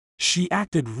She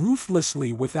acted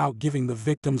ruthlessly without giving the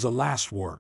victims a last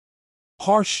word.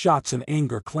 Harsh shots and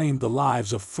anger claimed the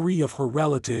lives of 3 of her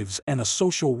relatives and a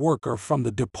social worker from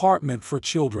the Department for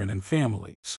Children and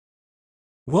Families.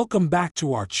 Welcome back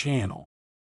to our channel.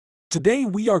 Today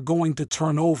we are going to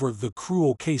turn over the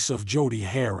cruel case of Jody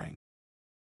Herring.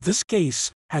 This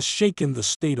case has shaken the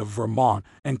state of Vermont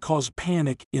and caused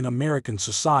panic in American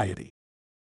society.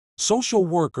 Social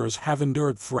workers have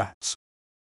endured threats.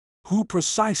 Who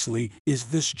precisely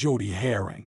is this Jody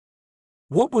Herring?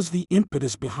 What was the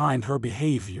impetus behind her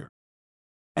behavior?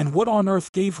 And what on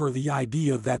earth gave her the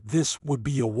idea that this would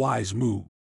be a wise move?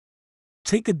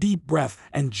 Take a deep breath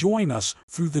and join us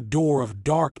through the door of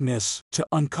darkness to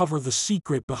uncover the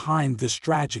secret behind this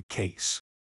tragic case.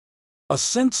 A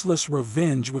senseless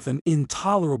revenge with an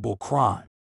intolerable crime.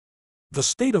 The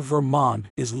state of Vermont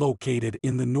is located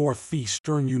in the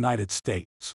northeastern United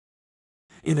States.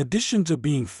 In addition to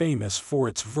being famous for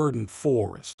its verdant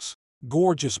forests,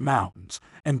 gorgeous mountains,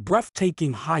 and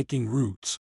breathtaking hiking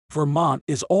routes, Vermont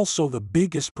is also the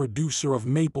biggest producer of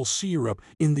maple syrup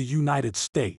in the United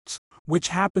States, which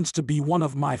happens to be one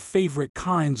of my favorite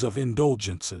kinds of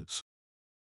indulgences.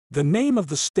 The name of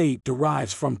the state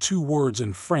derives from 2 words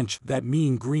in French that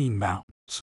mean green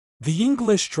mountains. The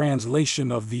English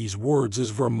translation of these words is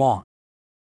Vermont.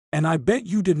 And I bet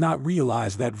you did not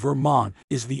realize that Vermont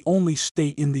is the only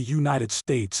state in the United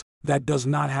States that does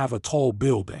not have a tall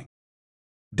building.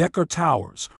 Decker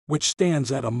Towers, which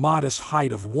stands at a modest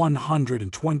height of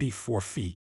 124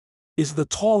 feet, is the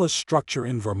tallest structure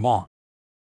in Vermont.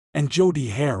 And Jody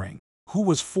Herring, who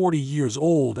was 40 years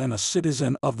old and a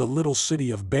citizen of the little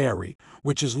city of Barre,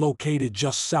 which is located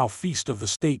just southeast of the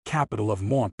state capital of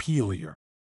Montpelier,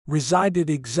 resided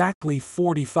exactly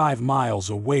 45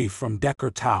 miles away from Decker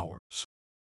Towers.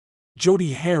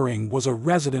 Jody Herring was a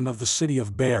resident of the city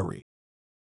of Barre.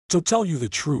 To tell you the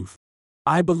truth,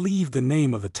 I believe the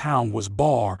name of the town was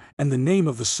Bar and the name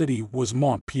of the city was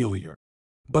Montpelier.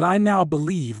 But I now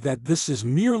believe that this is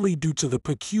merely due to the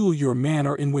peculiar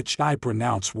manner in which I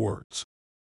pronounce words.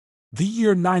 The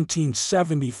year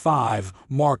 1975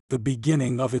 marked the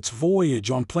beginning of its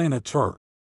voyage on planet Earth.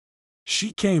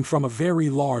 She came from a very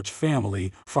large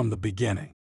family from the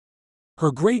beginning.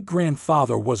 Her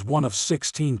great-grandfather was one of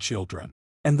 16 children,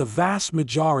 and the vast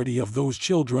majority of those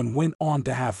children went on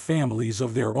to have families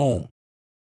of their own.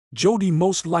 Jody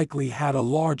most likely had a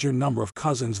larger number of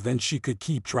cousins than she could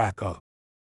keep track of.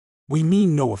 We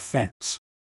mean no offense.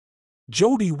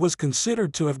 Jody was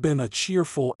considered to have been a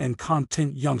cheerful and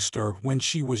content youngster when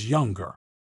she was younger.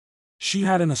 She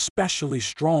had an especially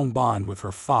strong bond with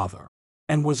her father,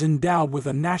 and was endowed with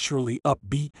a naturally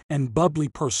upbeat and bubbly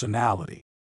personality.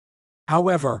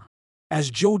 However,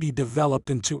 as Jody developed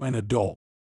into an adult,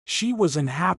 she was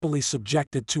unhappily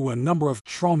subjected to a number of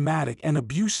traumatic and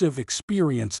abusive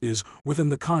experiences within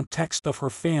the context of her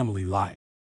family life.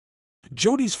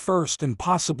 Jody's first and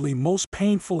possibly most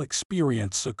painful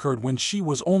experience occurred when she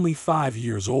was only 5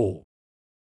 years old.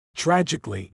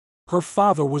 Tragically, her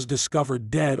father was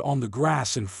discovered dead on the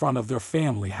grass in front of their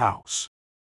family house.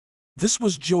 This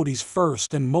was Jody's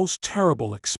first and most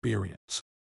terrible experience.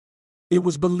 It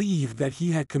was believed that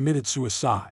he had committed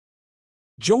suicide.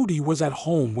 Jody was at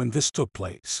home when this took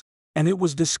place, and it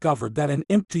was discovered that an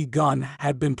empty gun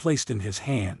had been placed in his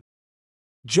hand.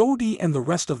 Jody and the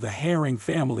rest of the Herring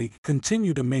family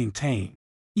continue to maintain,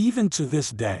 even to this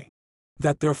day,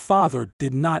 that their father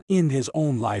did not end his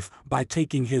own life by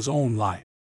taking his own life.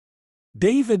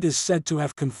 David is said to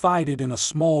have confided in a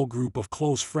small group of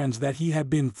close friends that he had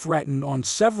been threatened on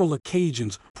several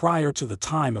occasions prior to the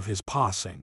time of his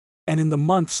passing, and in the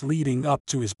months leading up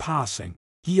to his passing,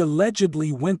 he allegedly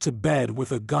went to bed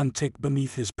with a gun tick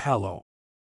beneath his pillow.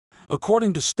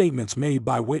 According to statements made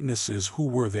by witnesses who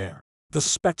were there, the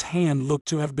suspect's hand looked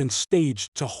to have been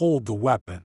staged to hold the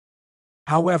weapon.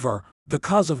 However, the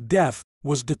cause of death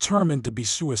was determined to be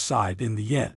suicide in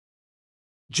the end.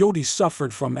 Jody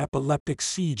suffered from epileptic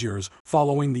seizures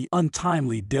following the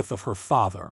untimely death of her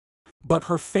father, but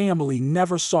her family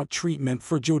never sought treatment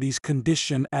for Jody's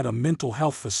condition at a mental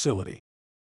health facility.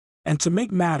 And to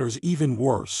make matters even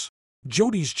worse,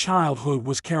 Jody's childhood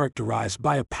was characterized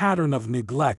by a pattern of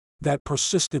neglect that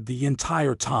persisted the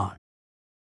entire time.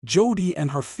 Jody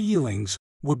and her feelings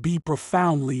would be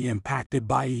profoundly impacted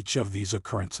by each of these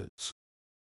occurrences.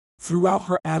 Throughout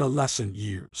her adolescent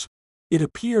years, it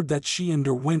appeared that she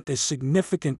underwent a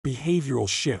significant behavioral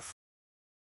shift.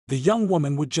 The young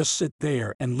woman would just sit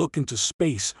there and look into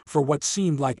space for what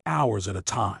seemed like hours at a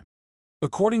time.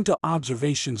 According to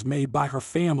observations made by her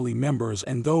family members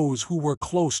and those who were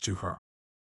close to her.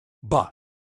 But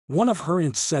One of her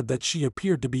aunts said that she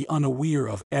appeared to be unaware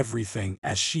of everything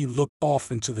as she looked off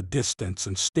into the distance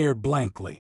and stared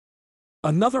blankly.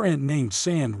 Another aunt named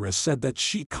Sandra said that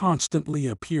she constantly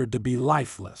appeared to be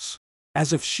lifeless,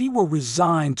 as if she were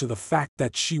resigned to the fact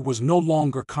that she was no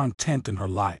longer content in her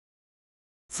life.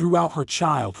 Throughout her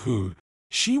childhood,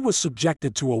 she was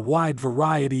subjected to a wide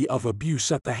variety of abuse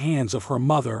at the hands of her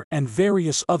mother and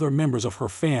various other members of her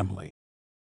family.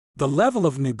 The level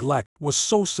of neglect was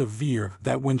so severe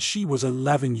that when she was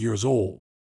 11 years old,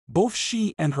 both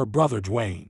she and her brother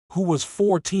Dwayne, who was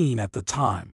 14 at the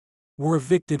time, were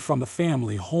evicted from the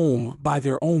family home by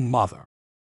their own mother.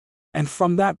 And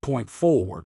from that point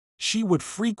forward, she would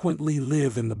frequently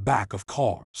live in the back of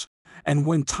cars, and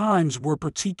when times were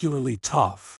particularly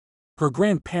tough, her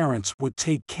grandparents would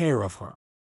take care of her.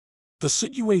 The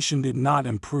situation did not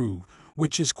improve,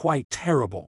 which is quite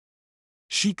terrible.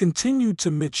 She continued to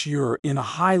mature in a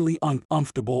highly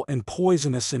uncomfortable and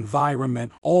poisonous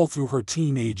environment all through her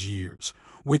teenage years,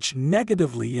 which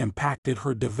negatively impacted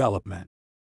her development.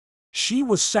 She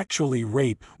was sexually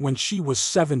raped when she was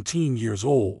 17 years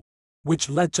old, which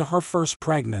led to her first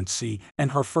pregnancy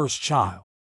and her first child.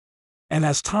 And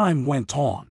as time went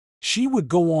on, she would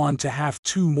go on to have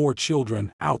 2 more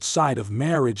children outside of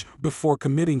marriage before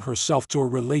committing herself to a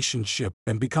relationship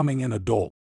and becoming an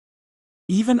adult.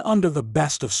 Even under the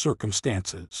best of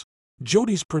circumstances,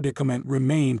 Jody's predicament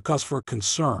remained cause for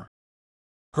concern.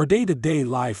 Her day-to-day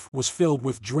life was filled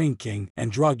with drinking and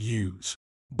drug use,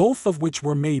 both of which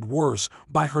were made worse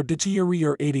by her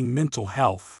deteriorating mental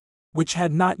health, which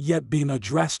had not yet been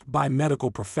addressed by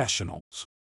medical professionals.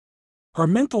 Her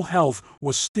mental health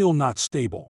was still not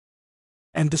stable.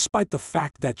 And despite the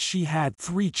fact that she had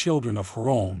 3 children of her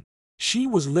own, she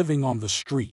was living on the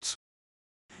streets.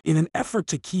 In an effort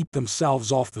to keep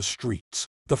themselves off the streets,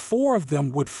 the 4 of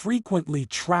them would frequently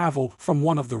travel from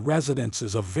one of the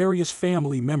residences of various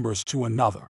family members to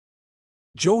another.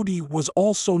 Jody was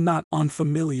also not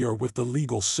unfamiliar with the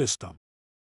legal system.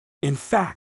 In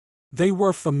fact, they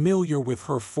were familiar with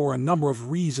her for a number of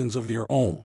reasons of their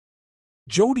own.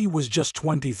 Jody was just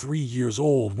 23 years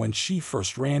old when she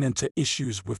first ran into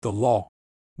issues with the law,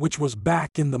 which was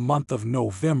back in the month of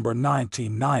November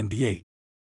 1998.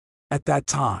 At that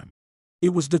time,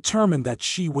 it was determined that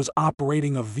she was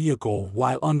operating a vehicle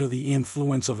while under the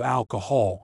influence of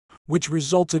alcohol, which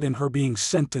resulted in her being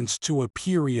sentenced to a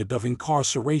period of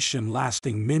incarceration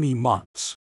lasting many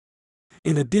months.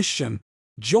 In addition,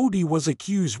 Jody was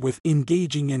accused with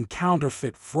engaging in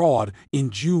counterfeit fraud in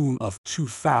June of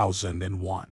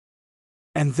 2001.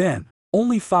 And then,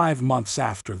 only 5 months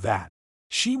after that,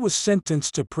 she was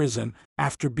sentenced to prison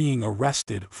after being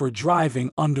arrested for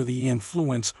driving under the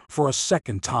influence for a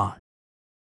second time.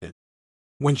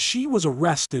 When she was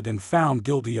arrested and found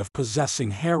guilty of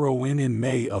possessing heroin in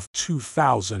May of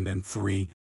 2003,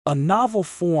 a novel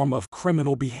form of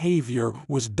criminal behavior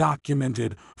was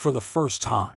documented for the first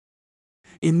time.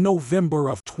 In November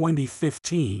of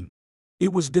 2015,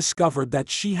 it was discovered that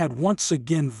she had once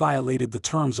again violated the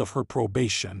terms of her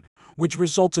probation, which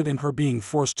resulted in her being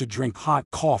forced to drink hot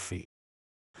coffee.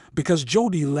 Because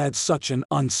Jody led such an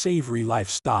unsavory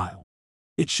lifestyle,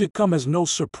 it should come as no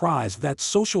surprise that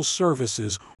social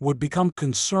services would become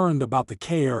concerned about the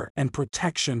care and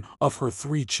protection of her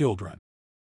 3 children.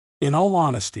 In all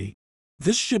honesty,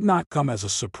 this should not come as a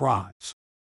surprise.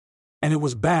 And it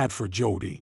was bad for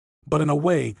Jody, but in a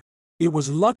way, it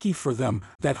was lucky for them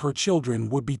that her children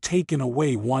would be taken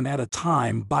away one at a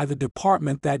time by the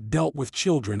department that dealt with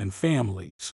children and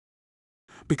families.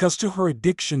 Because to her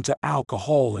addiction to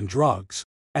alcohol and drugs,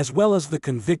 as well as the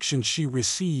conviction she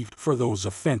received for those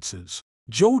offenses,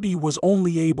 Jody was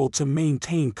only able to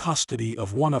maintain custody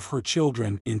of one of her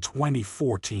children in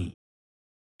 2014.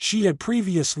 She had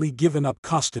previously given up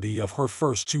custody of her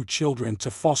first 2 children to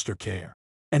foster care,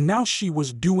 and now she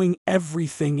was doing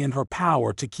everything in her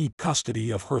power to keep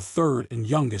custody of her 3rd and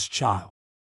youngest child.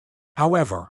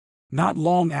 However, not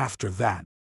long after that,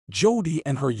 Jody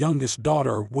and her youngest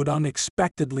daughter would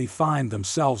unexpectedly find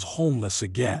themselves homeless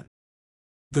again.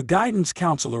 The guidance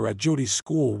counselor at Jody's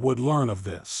school would learn of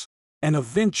this, and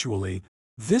eventually,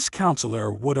 this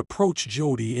counselor would approach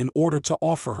Jody in order to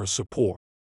offer her support.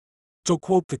 To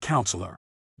quote the counselor,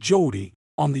 Jody,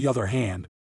 on the other hand,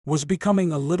 was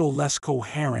becoming a little less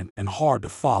coherent and hard to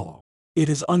follow. It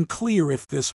is unclear if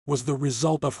this was the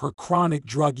result of her chronic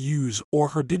drug use or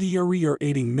her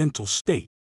deteriorating mental state.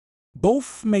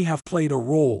 Both may have played a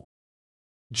role.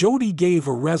 Jody gave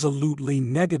a resolutely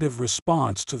negative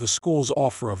response to the school's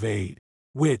offer of aid,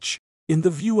 which, in the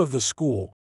view of the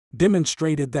school,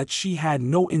 demonstrated that she had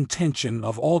no intention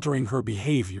of altering her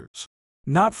behaviors,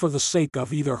 not for the sake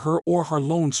of either her or her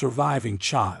lone surviving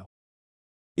child.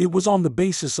 It was on the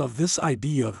basis of this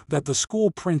idea that the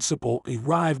school principal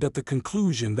arrived at the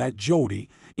conclusion that Jody,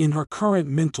 in her current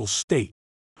mental state,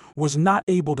 was not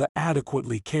able to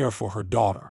adequately care for her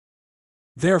daughter.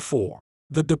 Therefore,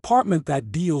 the department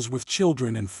that deals with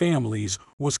children and families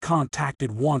was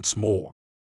contacted once more.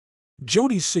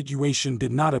 Jody's situation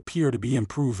did not appear to be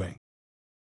improving.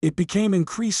 It became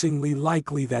increasingly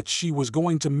likely that she was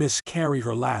going to miscarry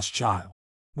her last child,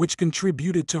 which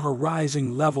contributed to her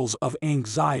rising levels of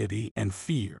anxiety and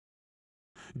fear.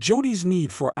 Jody's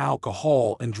need for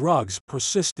alcohol and drugs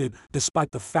persisted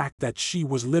despite the fact that she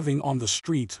was living on the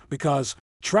streets because,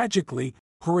 tragically,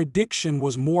 her addiction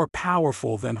was more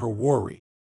powerful than her worry.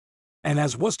 And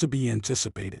as was to be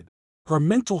anticipated, her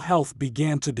mental health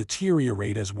began to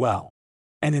deteriorate as well.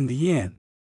 And in the end,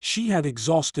 she had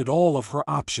exhausted all of her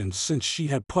options since she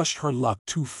had pushed her luck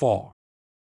too far.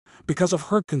 Because of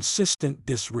her consistent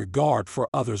disregard for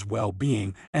others'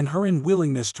 well-being and her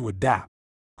unwillingness to adapt,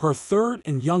 her third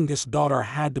and youngest daughter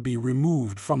had to be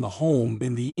removed from the home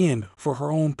in the end for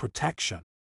her own protection.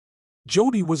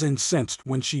 Jody was incensed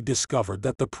when she discovered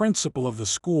that the principal of the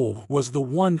school was the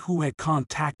one who had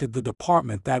contacted the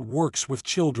department that works with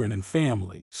children and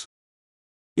families.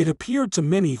 It appeared to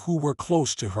many who were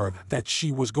close to her that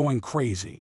she was going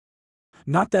crazy.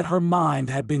 Not that her mind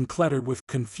had been cluttered with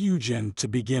confusion to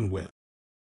begin with.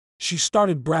 She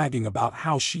started bragging about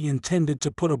how she intended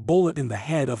to put a bullet in the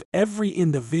head of every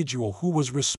individual who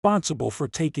was responsible for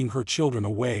taking her children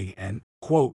away and,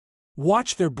 quote,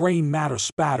 watch their brain matter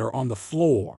spatter on the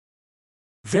floor.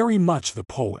 Very much the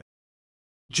poet.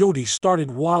 Jody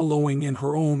started wallowing in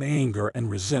her own anger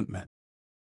and resentment.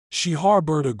 She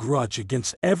harbored a grudge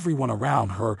against everyone around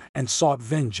her and sought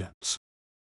vengeance.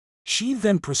 She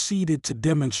then proceeded to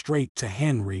demonstrate to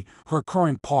Henry, her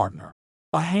current partner,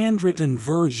 a handwritten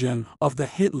version of the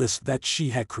hit list that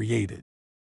she had created.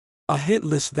 A hit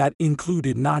list that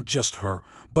included not just her,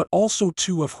 but also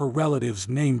two of her relatives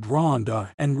named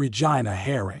Rhonda and Regina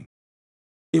Herring.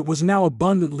 It was now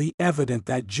abundantly evident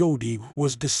that Jody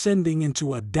was descending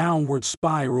into a downward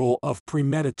spiral of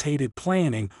premeditated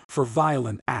planning for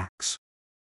violent acts.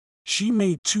 She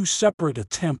made 2 separate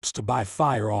attempts to buy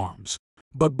firearms,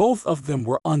 but both of them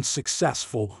were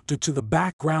unsuccessful due to the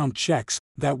background checks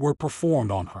that were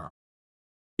performed on her.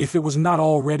 If it was not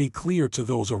already clear to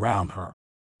those around her,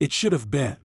 it should have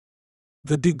been.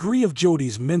 The degree of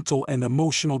Jody's mental and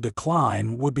emotional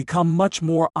decline would become much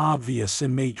more obvious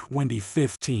in May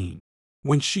 2015,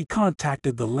 when she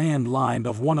contacted the landline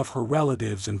of one of her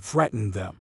relatives and threatened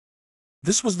them.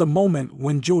 This was the moment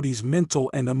when Jody's mental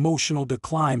and emotional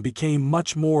decline became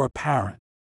much more apparent.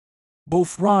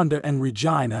 Both Rhonda and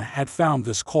Regina had found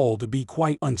this call to be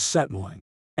quite unsettling,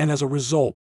 and as a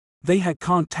result, they had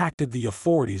contacted the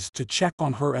authorities to check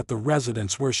on her at the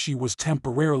residence where she was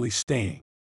temporarily staying.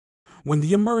 When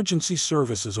the emergency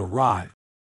services arrived,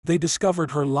 they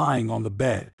discovered her lying on the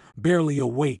bed, barely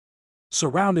awake,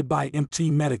 surrounded by empty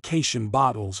medication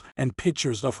bottles and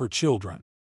pictures of her children.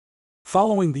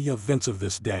 Following the events of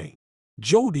this day,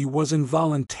 Jody was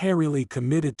involuntarily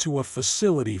committed to a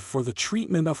facility for the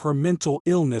treatment of her mental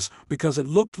illness because it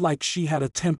looked like she had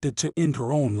attempted to end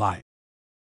her own life.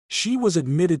 She was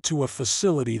admitted to a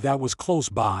facility that was close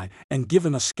by and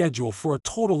given a schedule for a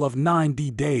total of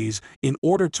 90 days in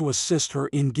order to assist her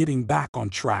in getting back on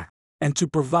track and to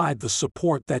provide the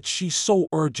support that she so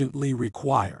urgently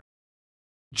required.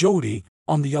 Jody,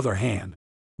 on the other hand,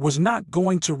 was not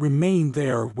going to remain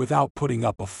there without putting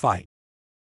up a fight.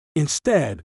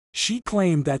 Instead, she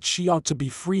claimed that she ought to be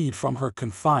freed from her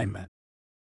confinement.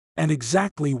 And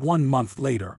exactly 1 month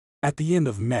later, at the end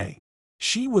of May,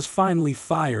 she was finally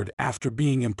fired after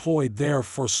being employed there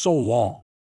for so long.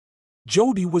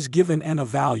 Jody was given an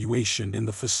evaluation in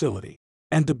the facility,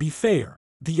 and to be fair,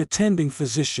 the attending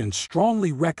physician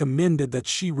strongly recommended that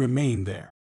she remain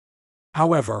there.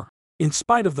 However, in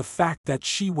spite of the fact that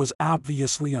she was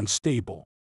obviously unstable,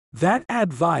 that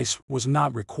advice was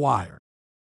not required.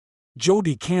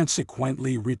 Jody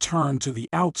consequently returned to the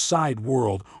outside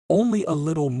world only a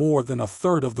little more than a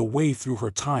third of the way through her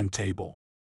timetable.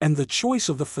 And the choice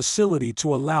of the facility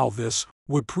to allow this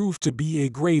would prove to be a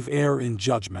grave error in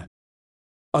judgment.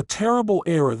 A terrible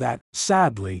error that,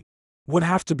 sadly, would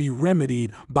have to be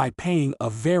remedied by paying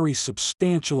a very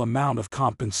substantial amount of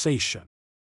compensation.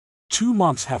 2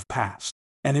 months have passed,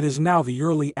 and it is now the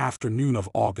early afternoon of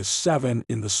August 7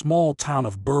 in the small town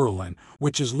of Berlin,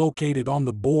 which is located on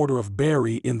the border of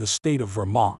Barry in the state of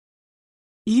Vermont.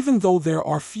 Even though there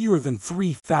are fewer than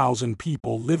 3,000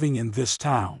 people living in this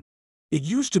town, it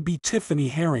used to be Tiffany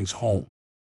Herring's home.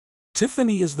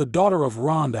 Tiffany is the daughter of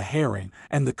Rhonda Herring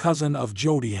and the cousin of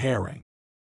Jody Herring.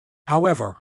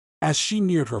 However, as she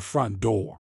neared her front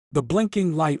door, the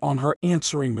blinking light on her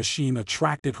answering machine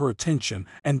attracted her attention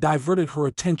and diverted her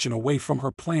attention away from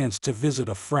her plans to visit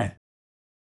a friend.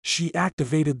 She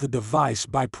activated the device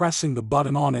by pressing the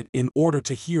button on it in order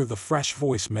to hear the fresh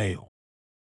voicemail.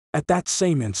 At that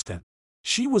same instant,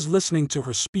 she was listening to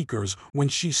her speakers when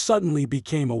she suddenly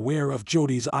became aware of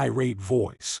Jody's irate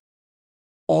voice.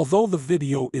 Although the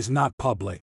video is not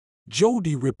public,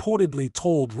 Jody reportedly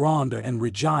told Rhonda and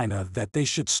Regina that they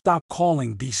should stop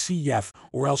calling DCF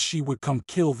or else she would come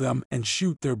kill them and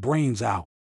shoot their brains out.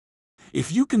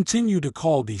 If you continue to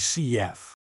call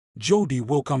DCF, Jody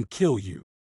will come kill you.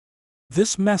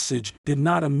 This message did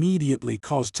not immediately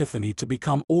cause Tiffany to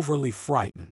become overly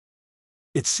frightened.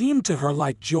 It seemed to her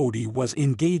like Jody was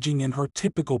engaging in her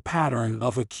typical pattern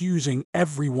of accusing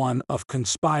everyone of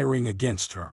conspiring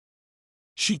against her.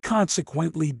 She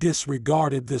consequently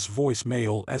disregarded this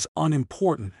voicemail as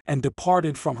unimportant and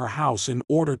departed from her house in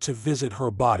order to visit her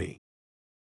buddy.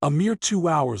 A mere 2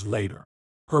 hours later,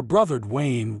 her brother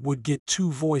Dwayne would get 2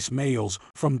 voicemails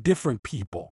from different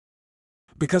people.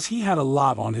 Because he had a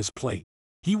lot on his plate,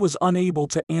 he was unable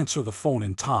to answer the phone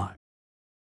in time.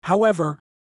 However,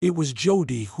 it was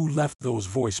Jody who left those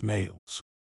voicemails.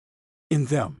 In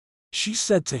them, she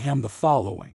said to him the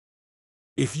following: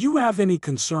 "If you have any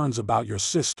concerns about your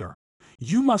sister,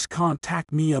 you must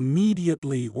contact me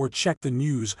immediately or check the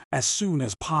news as soon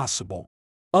as possible.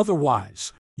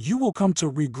 Otherwise, you will come to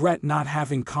regret not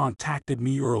having contacted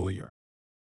me earlier."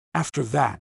 After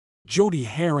that, Jody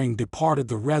Herring departed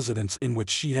the residence in which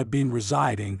she had been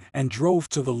residing and drove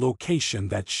to the location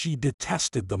that she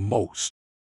detested the most,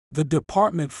 the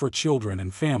Department for Children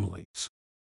and Families.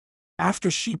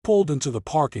 After she pulled into the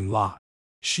parking lot,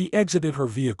 she exited her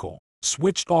vehicle,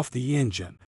 switched off the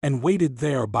engine, and waited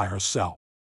there by herself.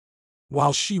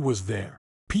 While she was there,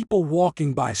 people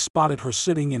walking by spotted her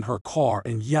sitting in her car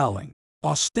and yelling,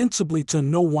 ostensibly to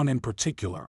no one in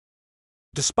particular.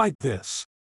 Despite this,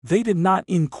 they did not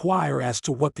inquire as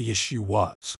to what the issue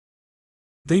was.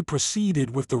 They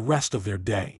proceeded with the rest of their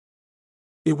day.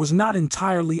 It was not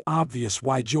entirely obvious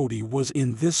why Jody was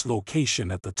in this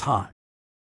location at the time.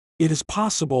 It is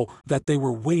possible that they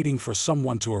were waiting for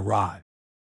someone to arrive.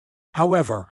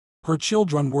 However, her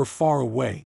children were far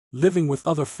away, living with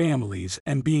other families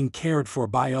and being cared for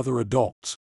by other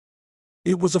adults.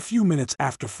 It was a few minutes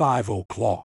after 5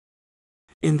 o'clock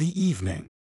in the evening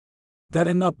that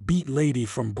an upbeat lady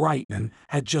from Brighton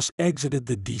had just exited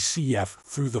the DCF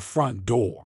through the front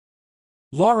door.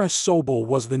 Laura Sobel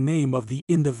was the name of the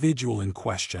individual in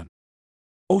question.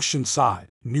 Oceanside,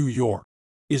 New York,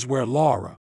 is where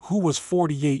Laura, who was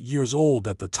 48 years old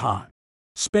at the time,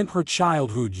 spent her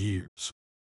childhood years.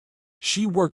 She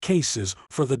worked cases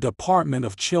for the Department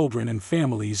of Children and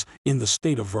Families in the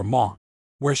state of Vermont,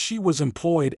 where she was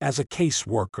employed as a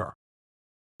caseworker.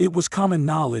 It was common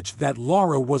knowledge that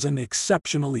Laura was an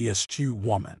exceptionally astute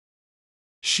woman.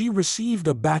 She received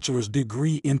a bachelor's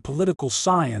degree in political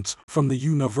science from the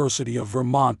University of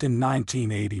Vermont in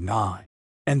 1989,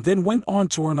 and then went on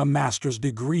to earn a master's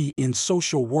degree in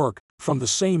social work from the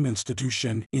same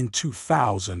institution in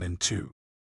 2002.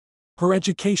 Her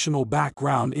educational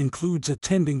background includes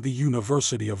attending the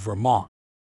University of Vermont.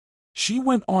 She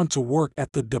went on to work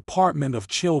at the Department of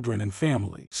Children and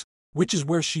Families, which is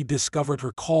where she discovered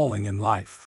her calling in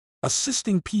life,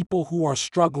 assisting people who are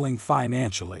struggling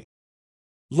financially.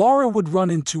 Laura would run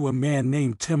into a man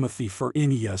named Timothy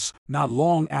Ferenius not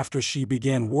long after she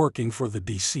began working for the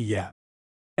DCF,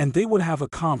 and they would have a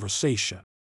conversation.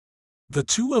 The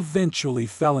two eventually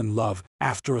fell in love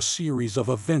after a series of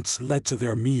events led to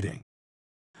their meeting.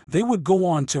 They would go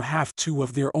on to have 2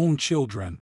 of their own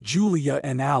children, Julia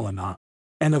and Alana,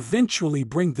 and eventually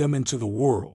bring them into the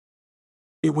world.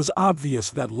 It was obvious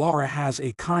that Laura has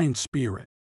a kind spirit.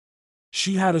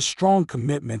 She had a strong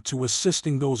commitment to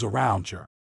assisting those around her,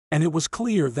 and it was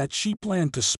clear that she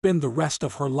planned to spend the rest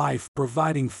of her life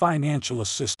providing financial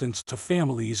assistance to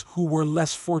families who were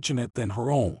less fortunate than her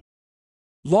own.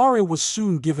 Laura was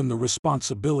soon given the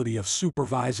responsibility of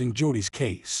supervising Jody's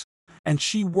case, and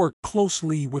she worked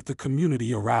closely with the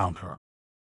community around her.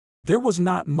 There was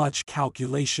not much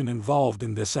calculation involved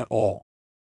in this at all.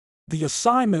 The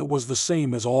assignment was the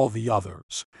same as all the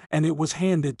others, and it was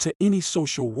handed to any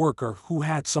social worker who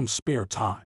had some spare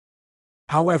time.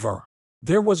 However,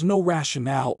 there was no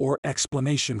rationale or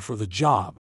explanation for the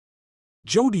job.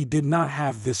 Jody did not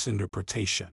have this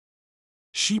interpretation.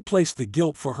 She placed the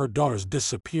guilt for her daughter's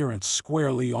disappearance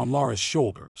squarely on Laura's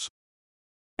shoulders.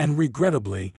 And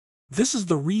regrettably, this is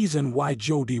the reason why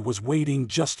Jody was waiting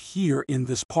just here in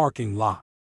this parking lot.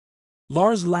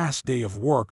 Laura's last day of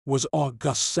work was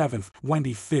August 7,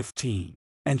 2015,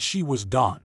 and she was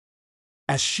done,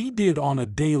 as she did on a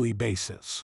daily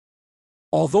basis.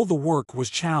 Although the work was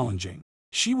challenging,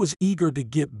 she was eager to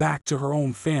get back to her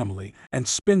own family and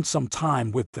spend some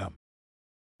time with them.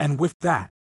 And with that,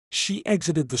 she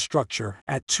exited the structure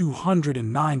at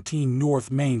 219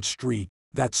 North Main Street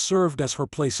that served as her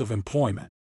place of employment.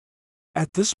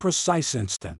 At this precise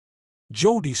instant,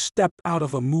 Jody stepped out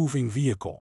of a moving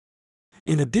vehicle.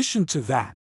 In addition to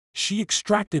that, she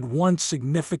extracted one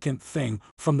significant thing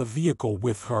from the vehicle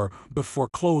with her before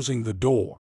closing the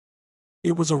door.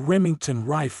 It was a Remington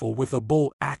rifle with a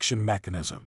bolt-action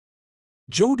mechanism.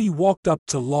 Jody walked up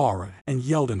to Laura and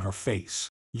yelled in her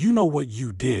face, "You know what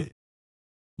you did."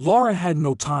 Laura had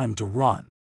no time to run.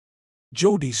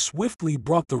 Jody swiftly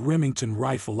brought the Remington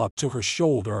rifle up to her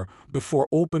shoulder before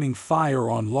opening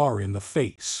fire on Laura in the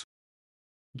face.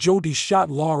 Jody shot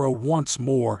Laura once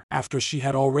more after she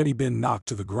had already been knocked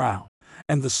to the ground,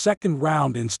 and the second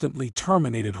round instantly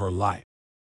terminated her life.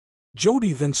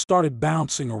 Jody then started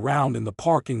bouncing around in the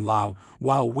parking lot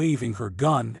while waving her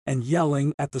gun and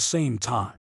yelling at the same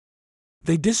time.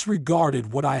 They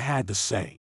disregarded what I had to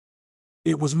say.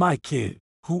 It was my kid,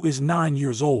 who is 9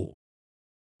 years old.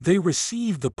 They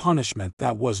received the punishment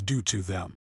that was due to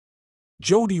them.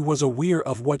 Jody was aware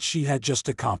of what she had just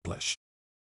accomplished.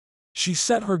 She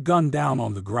set her gun down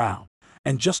on the ground,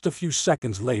 and just a few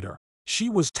seconds later, she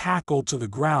was tackled to the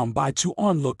ground by two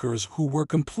onlookers who were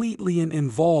completely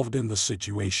involved in the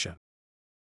situation.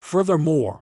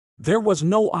 Furthermore, there was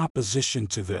no opposition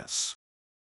to this.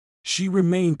 She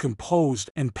remained composed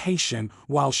and patient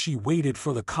while she waited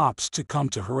for the cops to come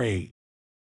to her aid.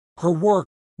 Her work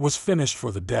was finished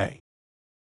for the day.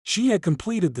 She had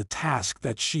completed the task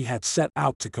that she had set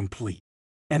out to complete,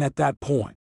 and at that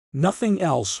point, nothing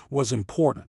else was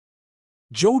important.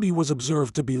 Jody was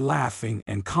observed to be laughing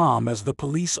and calm as the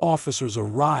police officers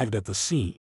arrived at the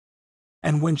scene.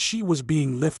 And when she was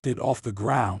being lifted off the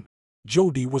ground,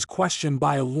 Jody was questioned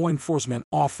by a law enforcement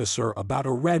officer about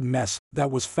a red mess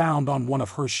that was found on one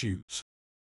of her shoes.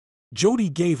 Jody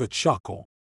gave a chuckle,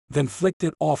 then flicked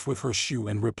it off with her shoe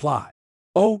and replied,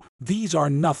 "Oh, these are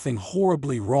nothing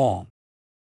horribly wrong."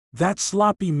 That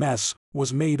sloppy mess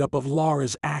was made up of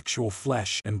Laura's actual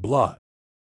flesh and blood.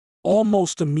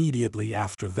 Almost immediately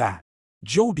after that,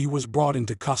 Jody was brought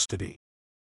into custody.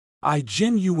 I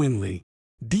genuinely,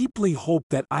 deeply hope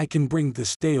that I can bring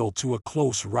this tale to a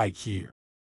close right here.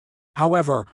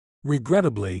 However,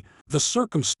 regrettably, the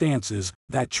circumstances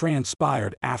that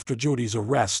transpired after Jody's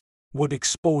arrest would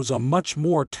expose a much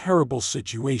more terrible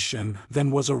situation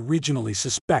than was originally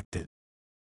suspected.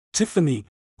 Tiffany,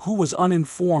 who was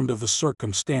uninformed of the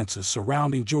circumstances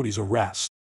surrounding Jody's arrest,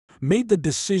 made the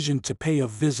decision to pay a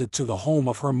visit to the home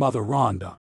of her mother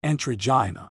Rhonda, Aunt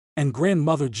Regina, and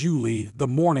grandmother Julie the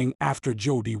morning after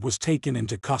Jody was taken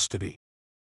into custody.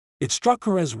 It struck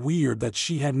her as weird that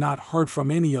she had not heard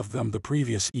from any of them the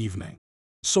previous evening,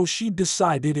 so she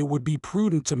decided it would be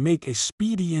prudent to make a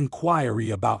speedy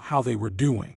inquiry about how they were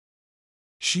doing.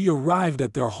 She arrived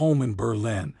at their home in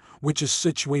Berlin, which is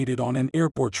situated on an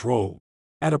airport road,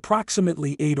 at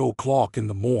approximately 8 o'clock in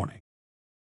the morning.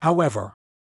 However,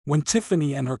 when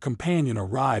Tiffany and her companion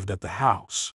arrived at the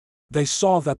house, they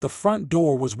saw that the front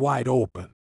door was wide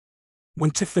open. When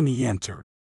Tiffany entered,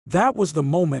 that was the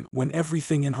moment when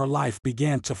everything in her life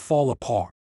began to fall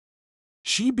apart.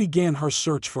 She began her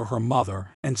search for her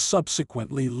mother and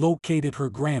subsequently located her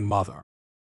grandmother.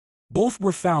 Both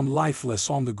were found lifeless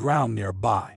on the ground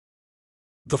nearby.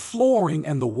 The flooring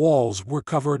and the walls were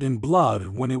covered in blood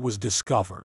when it was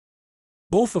discovered.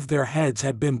 Both of their heads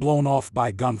had been blown off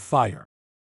by gunfire.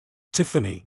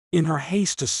 Tiffany, in her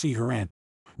haste to see her aunt,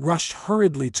 rushed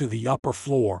hurriedly to the upper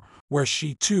floor, where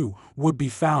she too would be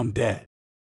found dead.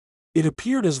 It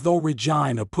appeared as though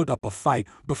Regina put up a fight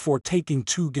before taking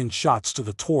 2 gunshots to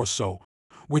the torso,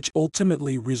 which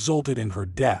ultimately resulted in her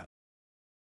death.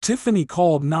 Tiffany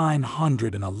called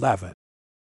 911.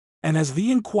 And as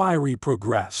the inquiry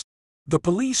progressed, the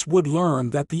police would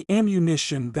learn that the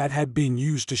ammunition that had been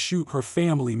used to shoot her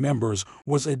family members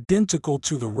was identical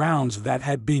to the rounds that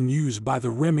had been used by the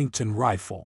Remington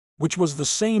rifle, which was the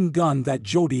same gun that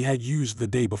Jody had used the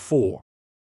day before.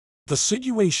 The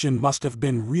situation must have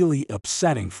been really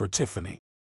upsetting for Tiffany.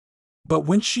 But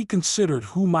when she considered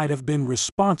who might have been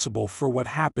responsible for what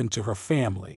happened to her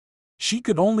family, she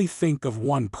could only think of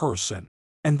one person,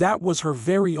 and that was her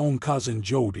very own cousin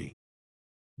Jody.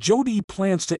 Jody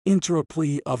plans to enter a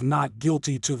plea of not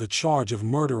guilty to the charge of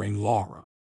murdering Laura.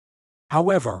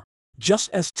 However,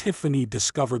 just as Tiffany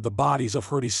discovered the bodies of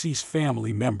her deceased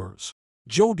family members,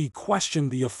 Jody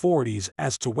questioned the authorities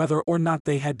as to whether or not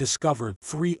they had discovered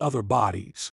 3 other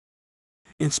bodies.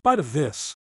 In spite of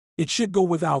this, it should go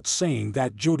without saying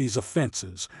that Jody's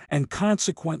offenses, and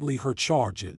consequently her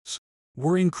charges,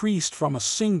 were increased from a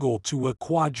single to a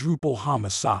quadruple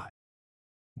homicide.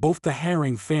 Both the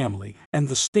Herring family and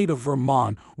the state of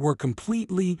Vermont were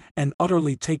completely and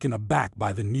utterly taken aback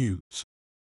by the news.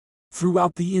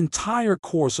 Throughout the entire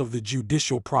course of the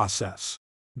judicial process,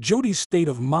 Jody's state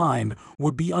of mind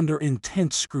would be under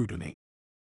intense scrutiny.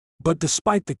 But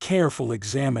despite the careful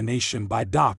examination by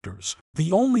doctors,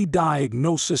 the only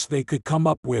diagnosis they could come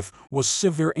up with was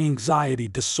severe anxiety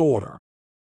disorder.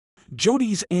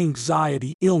 Jody's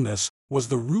anxiety illness was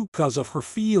the root cause of her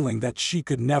feeling that she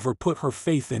could never put her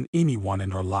faith in anyone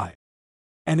in her life.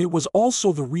 And it was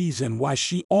also the reason why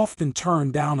she often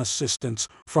turned down assistance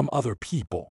from other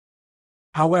people.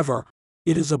 However,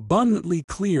 it is abundantly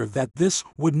clear that this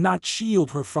would not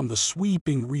shield her from the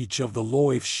sweeping reach of the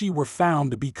law if she were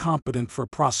found to be competent for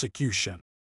prosecution.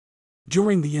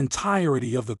 During the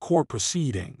entirety of the court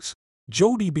proceedings,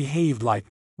 Jody behaved like,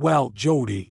 well,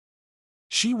 Jody.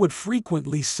 She would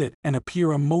frequently sit and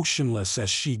appear emotionless as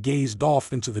she gazed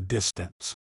off into the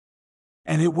distance.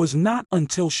 And it was not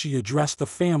until she addressed the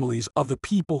families of the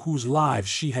people whose lives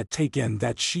she had taken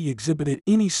that she exhibited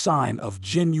any sign of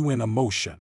genuine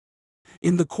emotion.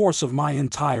 In the course of my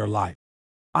entire life,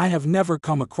 I have never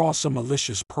come across a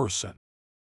malicious person.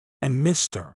 And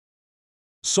Mr.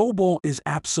 Sobel is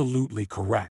absolutely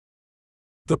correct.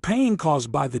 The pain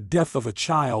caused by the death of a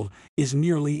child is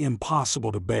nearly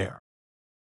impossible to bear.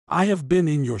 I have been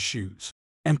in your shoes,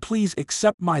 and please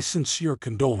accept my sincere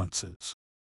condolences.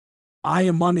 I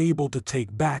am unable to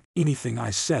take back anything I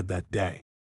said that day.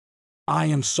 I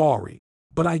am sorry,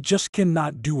 but I just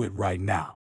cannot do it right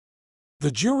now.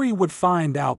 The jury would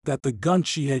find out that the gun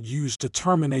she had used to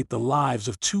terminate the lives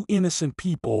of 2 innocent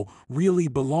people really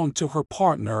belonged to her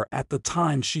partner at the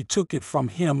time she took it from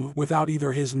him without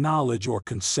either his knowledge or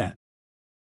consent.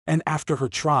 And after her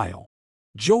trial,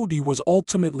 Jody was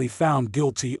ultimately found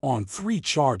guilty on 3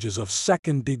 charges of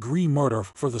second-degree murder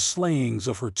for the slayings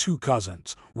of her 2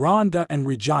 cousins, Rhonda and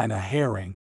Regina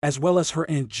Herring, as well as her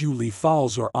Aunt Julie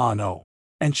Falzarano.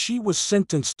 And she was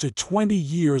sentenced to 20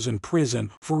 years in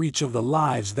prison for each of the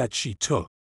lives that she took.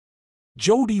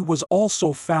 Jody was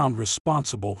also found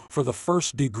responsible for the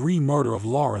first-degree murder of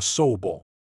Laura Sobel,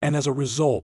 and as a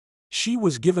result, she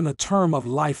was given a term of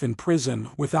life in prison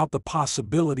without the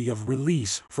possibility of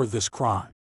release for this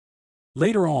crime.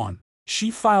 Later on, she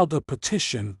filed a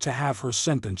petition to have her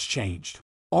sentence changed,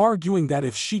 arguing that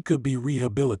if she could be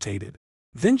rehabilitated,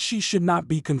 then she should not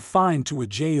be confined to a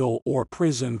jail or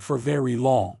prison for very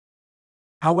long.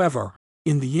 However,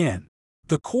 in the end,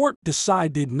 the court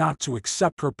decided not to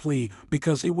accept her plea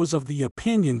because it was of the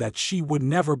opinion that she would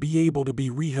never be able to be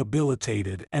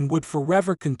rehabilitated and would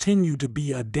forever continue to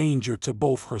be a danger to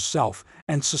both herself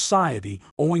and society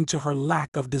owing to her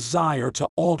lack of desire to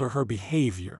alter her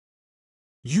behavior.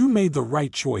 You made the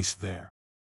right choice there.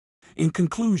 In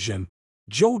conclusion,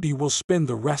 Jody will spend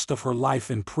the rest of her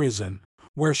life in prison,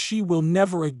 where she will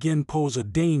never again pose a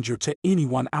danger to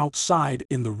anyone outside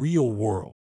in the real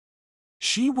world.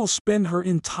 She will spend her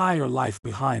entire life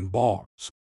behind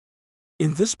bars.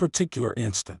 In this particular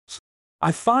instance,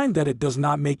 I find that it does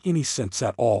not make any sense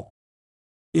at all.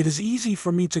 It is easy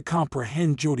for me to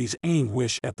comprehend Jody's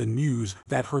anguish at the news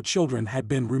that her children had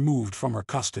been removed from her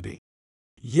custody.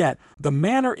 Yet, the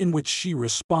manner in which she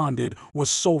responded was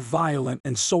so violent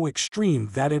and so extreme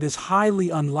that it is highly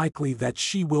unlikely that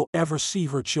she will ever see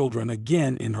her children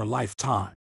again in her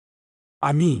lifetime.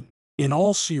 I mean, in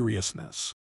all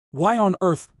seriousness, why on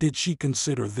earth did she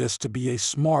consider this to be a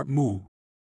smart move?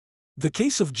 The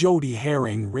case of Jody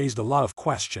Herring raised a lot of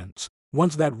questions,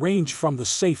 ones that range from the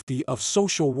safety of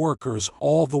social workers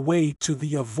all the way to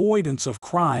the avoidance of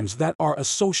crimes that are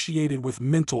associated with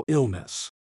mental illness.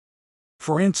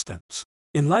 For instance,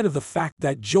 in light of the fact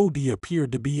that Jody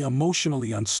appeared to be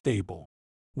emotionally unstable,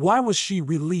 why was she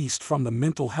released from the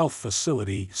mental health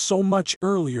facility so much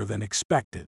earlier than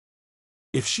expected?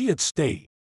 If she had stayed,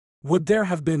 would there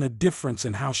have been a difference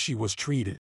in how she was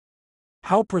treated?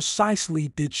 How precisely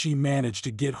did she manage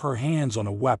to get her hands on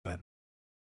a weapon?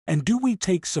 And do we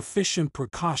take sufficient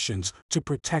precautions to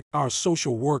protect our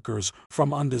social workers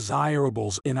from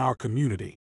undesirables in our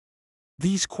community?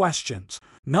 These questions,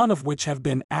 none of which have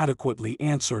been adequately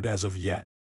answered as of yet,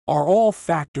 are all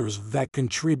factors that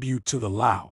contribute to the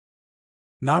loud.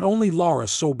 Not only Laura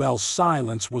Sobel's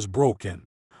silence was broken,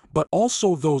 but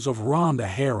also those of Rhonda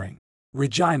Herring,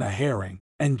 Regina Herring,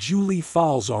 and Julie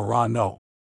Falzarano.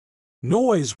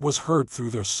 Noise was heard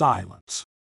through their silence.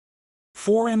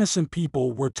 4 innocent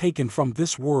people were taken from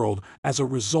this world as a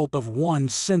result of one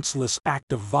senseless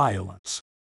act of violence.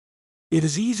 It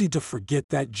is easy to forget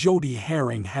that Jody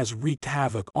Herring has wreaked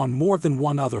havoc on more than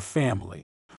one other family,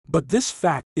 but this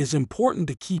fact is important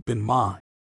to keep in mind.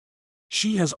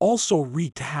 She has also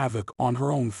wreaked havoc on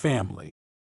her own family.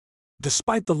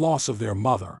 Despite the loss of their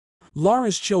mother,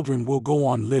 Laura's children will go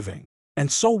on living,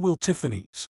 and so will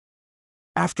Tiffany's.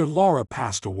 After Laura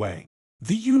passed away,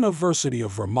 the University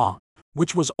of Vermont,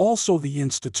 which was also the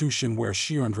institution where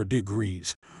she earned her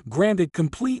degrees, granted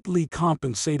completely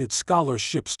compensated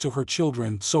scholarships to her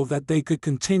children so that they could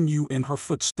continue in her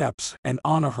footsteps and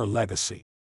honor her legacy.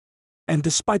 And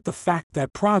despite the fact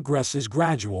that progress is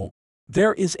gradual,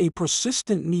 there is a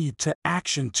persistent need to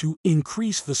action to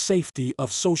increase the safety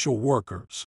of social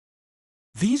workers.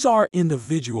 These are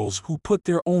individuals who put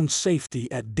their own safety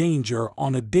at danger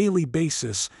on a daily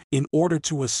basis in order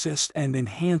to assist and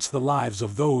enhance the lives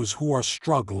of those who are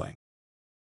struggling.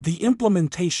 The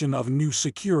implementation of new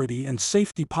security and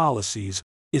safety policies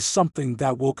is something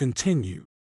that will continue.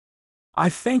 I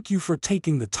thank you for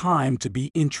taking the time to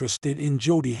be interested in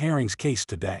Jody Herring's case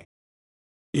today.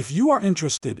 If you are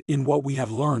interested in what we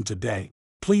have learned today,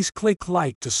 please click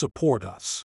like to support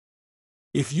us.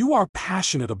 If you are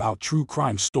passionate about true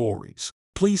crime stories,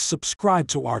 please subscribe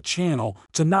to our channel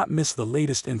to not miss the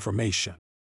latest information.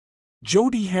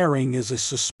 Jody Herring is a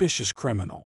suspicious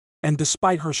criminal, and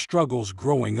despite her struggles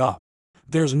growing up,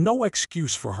 there's no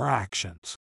excuse for her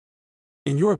actions.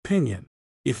 In your opinion,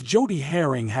 if Jody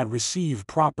Herring had received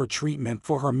proper treatment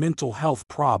for her mental health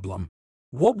problem,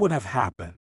 what would have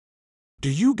happened? Do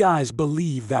you guys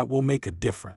believe that will make a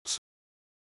difference?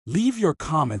 Leave your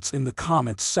comments in the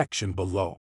comments section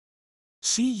below.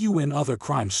 See you in other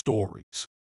crime stories.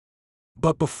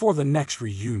 But before the next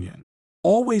reunion,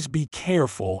 always be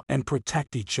careful and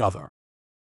protect each other.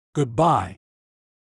 Goodbye.